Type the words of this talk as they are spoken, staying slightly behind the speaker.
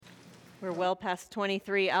We're well past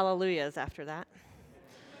 23 alleluias after that.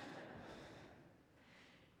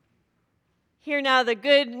 Hear now the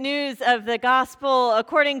good news of the gospel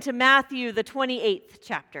according to Matthew, the 28th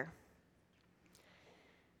chapter.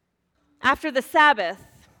 After the Sabbath,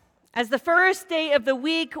 as the first day of the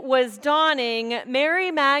week was dawning,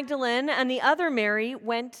 Mary Magdalene and the other Mary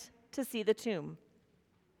went to see the tomb.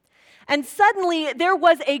 And suddenly there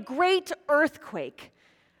was a great earthquake,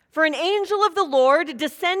 for an angel of the Lord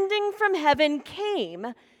descending from heaven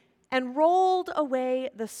came and rolled away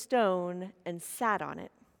the stone and sat on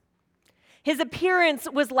it. His appearance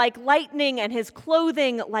was like lightning and his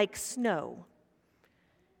clothing like snow.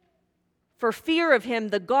 For fear of him,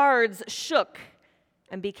 the guards shook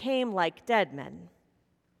and became like dead men.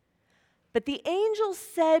 But the angel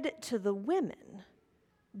said to the women,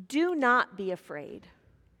 "Do not be afraid.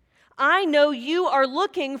 I know you are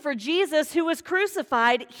looking for Jesus who was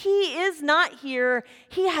crucified. He is not here.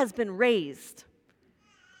 He has been raised.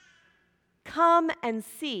 Come and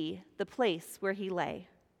see the place where he lay.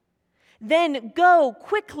 Then go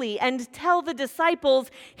quickly and tell the disciples,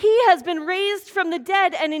 he has been raised from the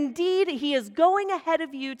dead, and indeed he is going ahead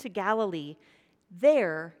of you to Galilee.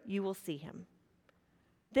 There you will see him.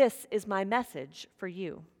 This is my message for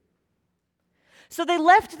you." So they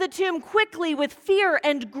left the tomb quickly with fear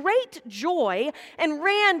and great joy and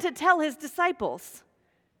ran to tell his disciples.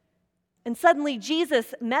 And suddenly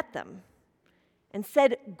Jesus met them and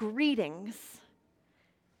said, "Greetings."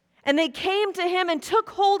 And they came to him and took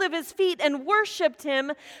hold of his feet and worshiped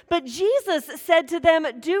him. But Jesus said to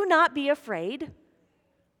them, "Do not be afraid.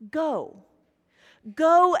 Go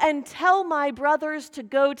and tell my brothers to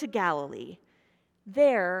go to Galilee.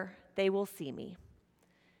 There they will see me."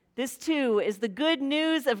 This too is the good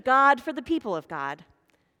news of God for the people of God.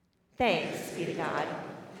 Thanks be to God.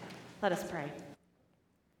 Let us pray.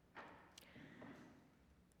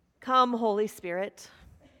 Come, Holy Spirit,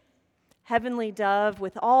 heavenly dove,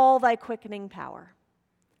 with all thy quickening power.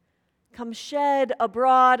 Come shed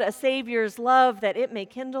abroad a Savior's love that it may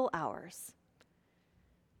kindle ours.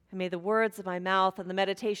 And may the words of my mouth and the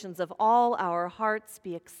meditations of all our hearts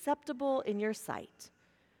be acceptable in your sight,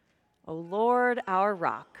 O Lord, our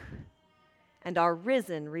rock and our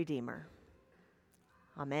risen Redeemer.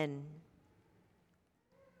 Amen.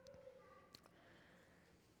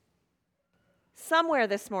 Somewhere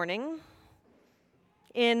this morning,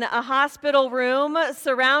 in a hospital room,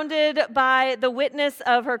 surrounded by the witness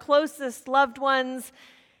of her closest loved ones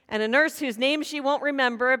and a nurse whose name she won't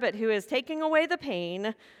remember, but who is taking away the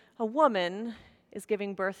pain, a woman is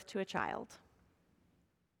giving birth to a child.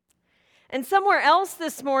 And somewhere else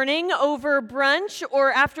this morning, over brunch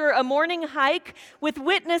or after a morning hike, with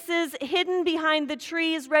witnesses hidden behind the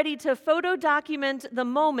trees ready to photo document the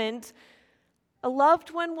moment, a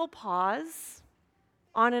loved one will pause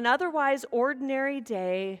on an otherwise ordinary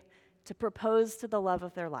day to propose to the love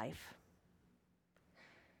of their life.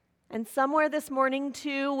 And somewhere this morning,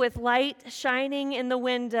 too, with light shining in the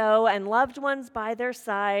window and loved ones by their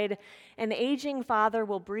side, an aging father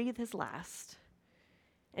will breathe his last.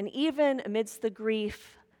 And even amidst the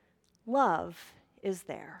grief, love is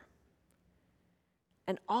there.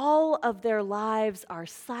 And all of their lives are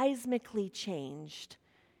seismically changed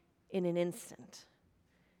in an instant.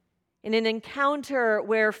 In an encounter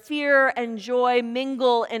where fear and joy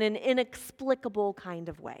mingle in an inexplicable kind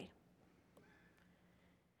of way.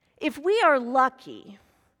 If we are lucky,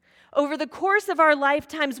 over the course of our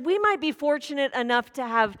lifetimes, we might be fortunate enough to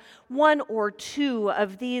have one or two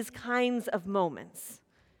of these kinds of moments,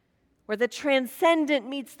 where the transcendent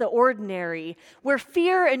meets the ordinary, where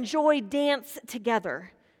fear and joy dance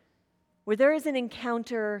together, where there is an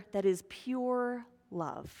encounter that is pure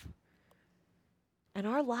love. And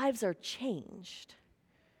our lives are changed.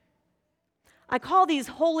 I call these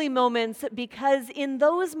holy moments because in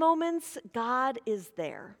those moments, God is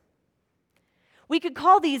there. We could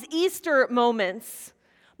call these Easter moments,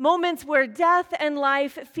 moments where death and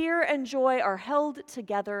life, fear and joy are held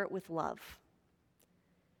together with love.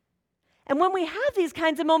 And when we have these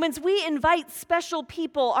kinds of moments, we invite special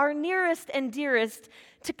people, our nearest and dearest,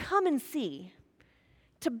 to come and see,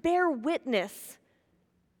 to bear witness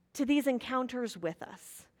to these encounters with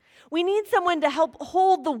us. We need someone to help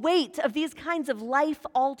hold the weight of these kinds of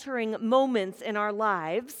life-altering moments in our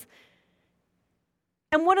lives.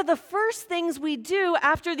 And one of the first things we do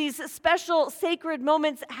after these special sacred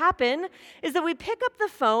moments happen is that we pick up the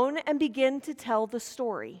phone and begin to tell the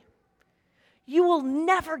story. You will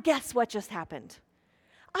never guess what just happened.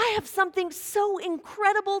 I have something so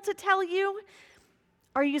incredible to tell you.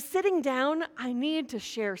 Are you sitting down? I need to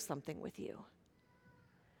share something with you.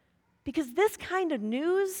 Because this kind of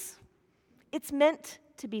news, it's meant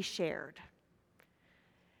to be shared.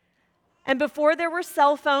 And before there were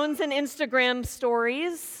cell phones and Instagram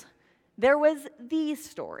stories, there was the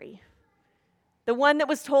story. The one that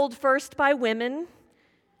was told first by women,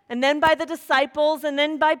 and then by the disciples, and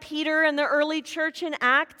then by Peter and the early church in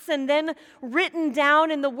Acts, and then written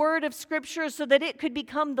down in the word of Scripture so that it could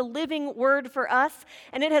become the living word for us.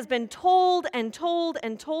 And it has been told and told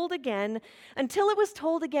and told again until it was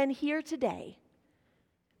told again here today.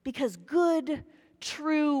 Because good,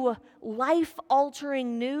 true,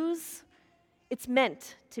 life-altering news, it's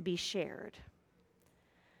meant to be shared.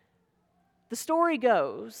 The story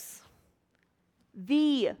goes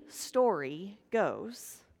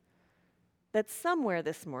that somewhere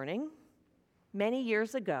this morning, many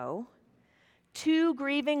years ago, 2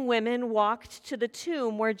 grieving women walked to the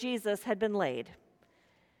tomb where Jesus had been laid.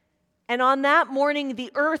 And on that morning,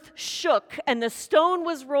 the earth shook and the stone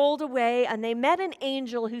was rolled away, and they met an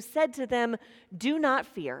angel who said to them, "Do not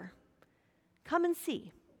fear. Come and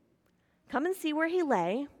see. Come and see where he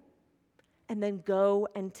lay, and then go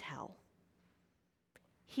and tell.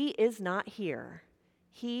 He is not here.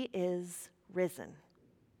 He is risen."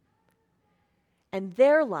 And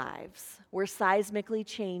their lives were seismically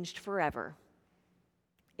changed forever,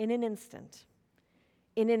 in an instant,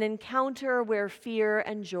 in an encounter where fear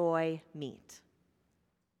and joy meet.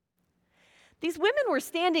 These women were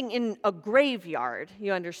standing in a graveyard,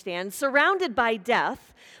 you understand, surrounded by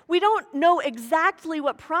death. We don't know exactly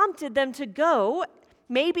what prompted them to go,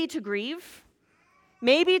 maybe to grieve,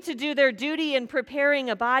 maybe to do their duty in preparing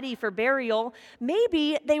a body for burial.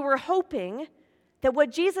 Maybe they were hoping that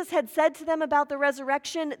what Jesus had said to them about the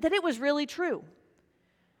resurrection, that it was really true.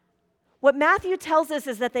 What Matthew tells us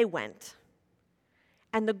is that they went,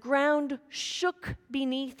 and the ground shook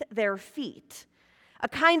beneath their feet, a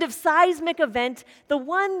kind of seismic event, the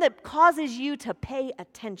one that causes you to pay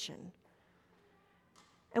attention.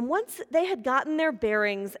 And once they had gotten their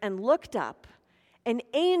bearings and looked up, an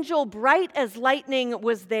angel bright as lightning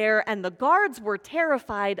was there, and the guards were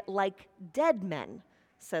terrified like dead men,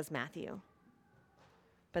 says Matthew.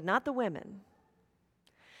 But not the women.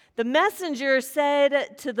 The messenger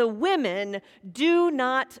said to the women, "Do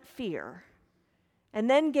not fear," and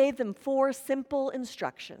then gave them 4 simple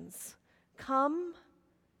instructions. Come,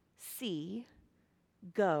 see,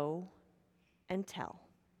 go, and tell.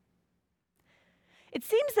 It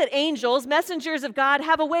seems that angels, messengers of God,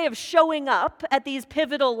 have a way of showing up at these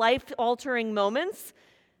pivotal, life-altering moments.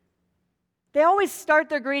 They always start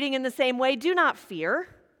their greeting in the same way: do not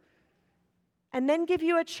fear, and then give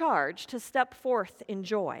you a charge to step forth in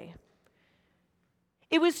joy.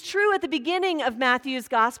 It was true at the beginning of Matthew's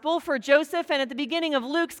gospel for Joseph, and at the beginning of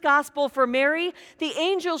Luke's gospel for Mary. The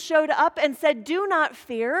angel showed up and said, "Do not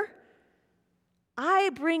fear. I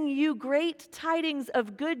bring you great tidings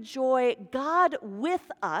of good joy. God with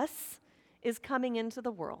us is coming into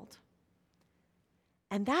the world."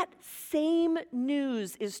 And that same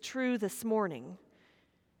news is true this morning.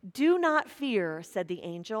 "Do not fear," said the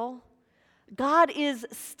angel. God is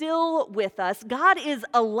still with us. God is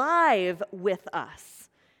alive with us.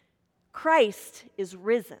 Christ is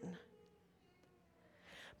risen.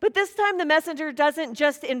 But this time the messenger doesn't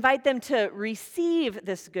just invite them to receive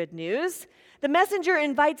this good news. The messenger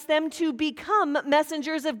invites them to become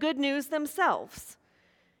messengers of good news themselves.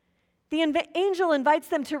 The angel invites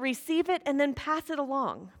them to receive it and then pass it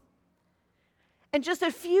along. And just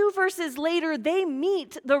a few verses later, they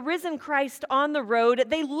meet the risen Christ on the road.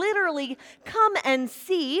 They literally come and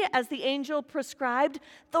see, as the angel prescribed,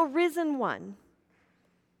 the risen one.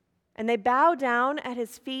 And they bow down at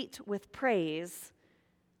his feet with praise.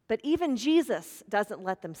 But even Jesus doesn't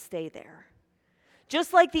let them stay there.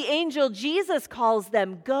 Just like the angel, Jesus calls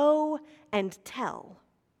them, "Go and tell."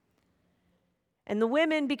 And the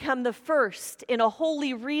women become the first in a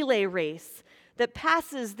holy relay race that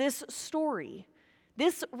passes this story,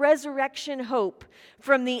 this resurrection hope,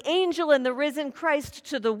 from the angel and the risen Christ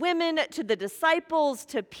to the women, to the disciples,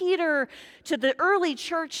 to Peter, to the early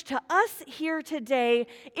church, to us here today.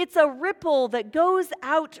 It's a ripple that goes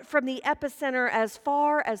out from the epicenter as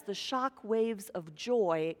far as the shock waves of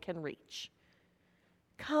joy can reach.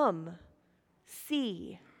 Come,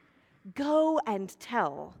 see, go and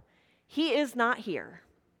tell. He is not here.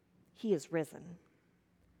 He is risen.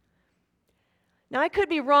 Now, I could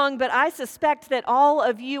be wrong, but I suspect that all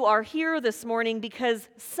of you are here this morning because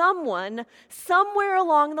someone, somewhere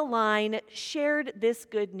along the line, shared this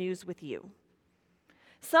good news with you.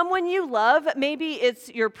 Someone you love, maybe it's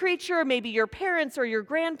your preacher, maybe your parents or your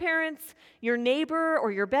grandparents, your neighbor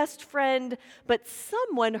or your best friend, but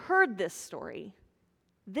someone heard this story,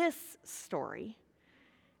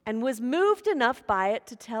 and was moved enough by it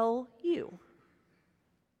to tell you.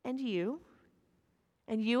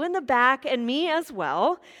 and you in the back, and me as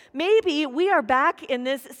well. Maybe we are back in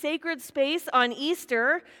this sacred space on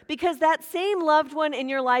Easter because that same loved one in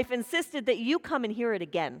your life insisted that you come and hear it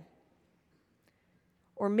again.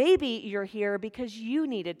 Or maybe you're here because you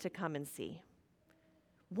needed to come and see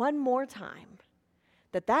one more time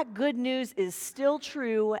that good news is still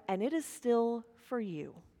true and it is still for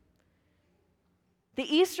you. The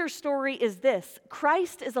Easter story is this: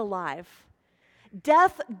 Christ is alive.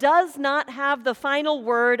 Death does not have the final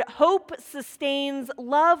word. Hope sustains.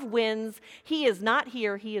 Love wins. He is not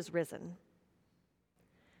here. He is risen.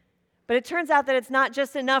 But it turns out that it's not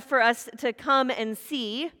just enough for us to come and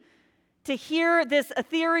see, to hear this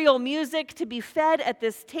ethereal music, to be fed at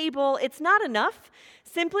this table. It's not enough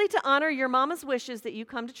simply to honor your mama's wishes that you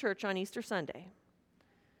come to church on Easter Sunday.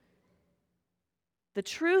 The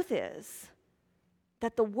truth is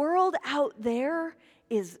that the world out there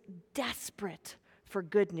is desperate for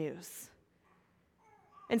good news.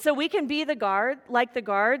 And so we can be the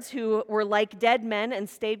guards who were like dead men and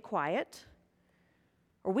stayed quiet.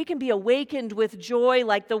 Or we can be awakened with joy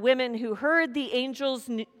like the women who heard the angel's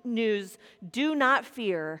news, do not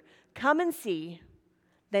fear, come and see,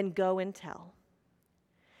 then go and tell.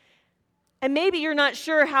 And maybe you're not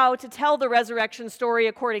sure how to tell the resurrection story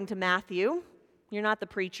according to Matthew. You're not the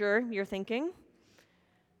preacher, you're thinking.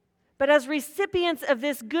 But as recipients of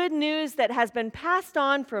this good news that has been passed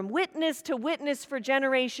on from witness to witness for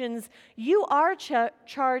generations, you are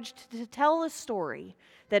charged to tell a story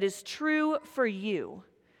that is true for you.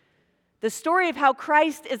 The story of how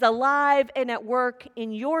Christ is alive and at work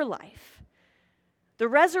in your life. The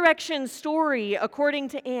resurrection story according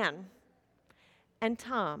to Anne and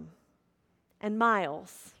Tom and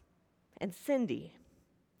Miles and Cindy.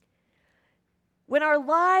 When our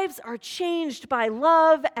lives are changed by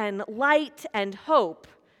love and light and hope,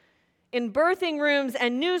 in birthing rooms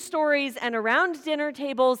and news stories and around dinner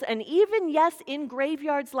tables and even, yes, in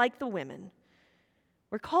graveyards like the women,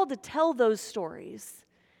 we're called to tell those stories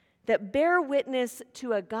that bear witness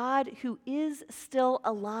to a God who is still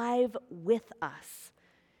alive with us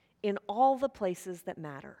in all the places that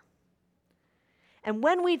matter. And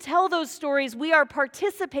when we tell those stories, we are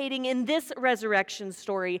participating in this resurrection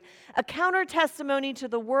story, a counter-testimony to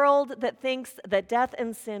the world that thinks that death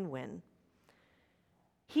and sin win.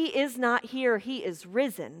 He is not here, he is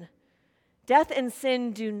risen. Death and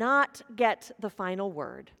sin do not get the final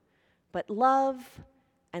word, but love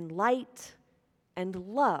and light and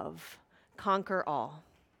love conquer all.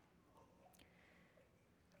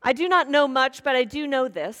 I do not know much, but I do know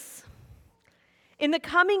this. In the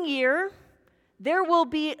coming year, there will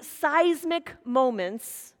be seismic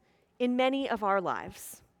moments in many of our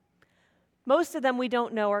lives. Most of them we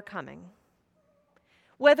don't know are coming.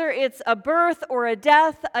 Whether it's a birth or a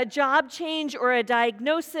death, a job change or a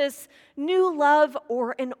diagnosis, new love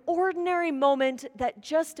or an ordinary moment that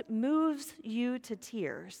just moves you to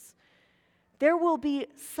tears, there will be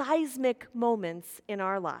seismic moments in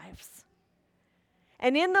our lives.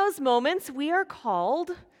 And in those moments, we are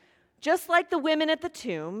called, just like the women at the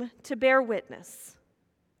tomb, to bear witness.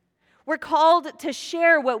 We're called to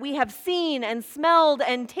share what we have seen and smelled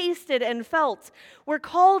and tasted and felt. We're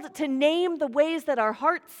called to name the ways that our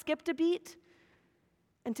hearts skipped a beat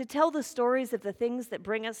and to tell the stories of the things that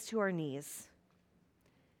bring us to our knees.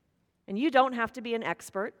 And you don't have to be an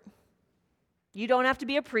expert. You don't have to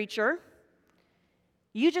be a preacher.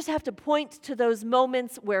 You just have to point to those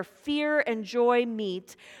moments where fear and joy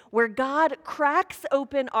meet, where God cracks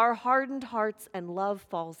open our hardened hearts and love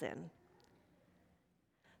falls in.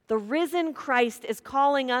 The risen Christ is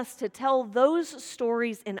calling us to tell those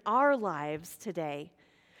stories in our lives today,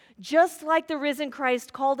 just like the risen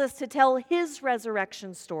Christ called us to tell his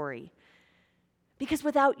resurrection story. Because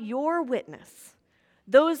without your witness,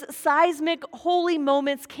 those seismic holy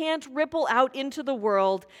moments can't ripple out into the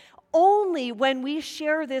world. Only when we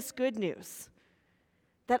share this good news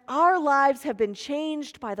that our lives have been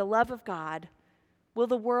changed by the love of God will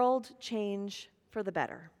the world change for the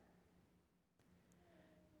better.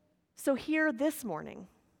 So here this morning,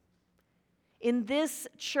 in this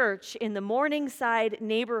church, in the Morningside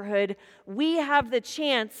neighborhood, we have the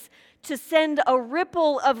chance to send a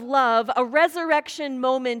ripple of love, a resurrection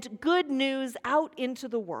moment, good news out into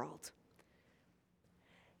the world.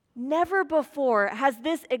 Never before has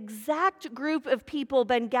this exact group of people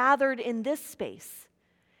been gathered in this space.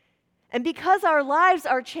 And because our lives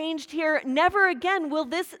are changed here, never again will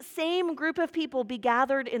this same group of people be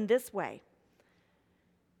gathered in this way.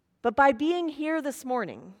 But by being here this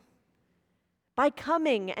morning, by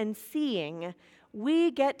coming and seeing,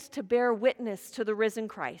 we get to bear witness to the risen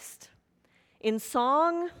Christ in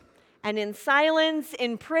song and in silence,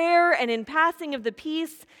 in prayer, and in passing of the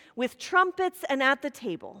peace, with trumpets and at the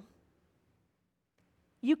table.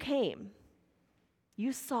 You came.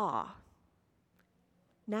 You saw.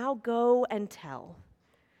 Now go and tell.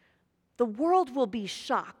 The world will be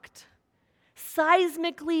shocked,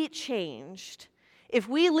 seismically changed, if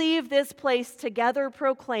we leave this place together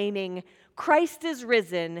proclaiming, Christ is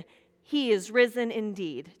risen, he is risen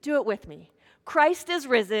indeed. Do it with me. Christ is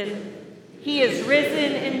risen, he is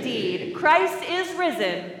risen indeed. Christ is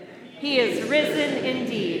risen, he is risen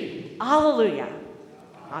indeed. Hallelujah.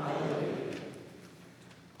 Amen.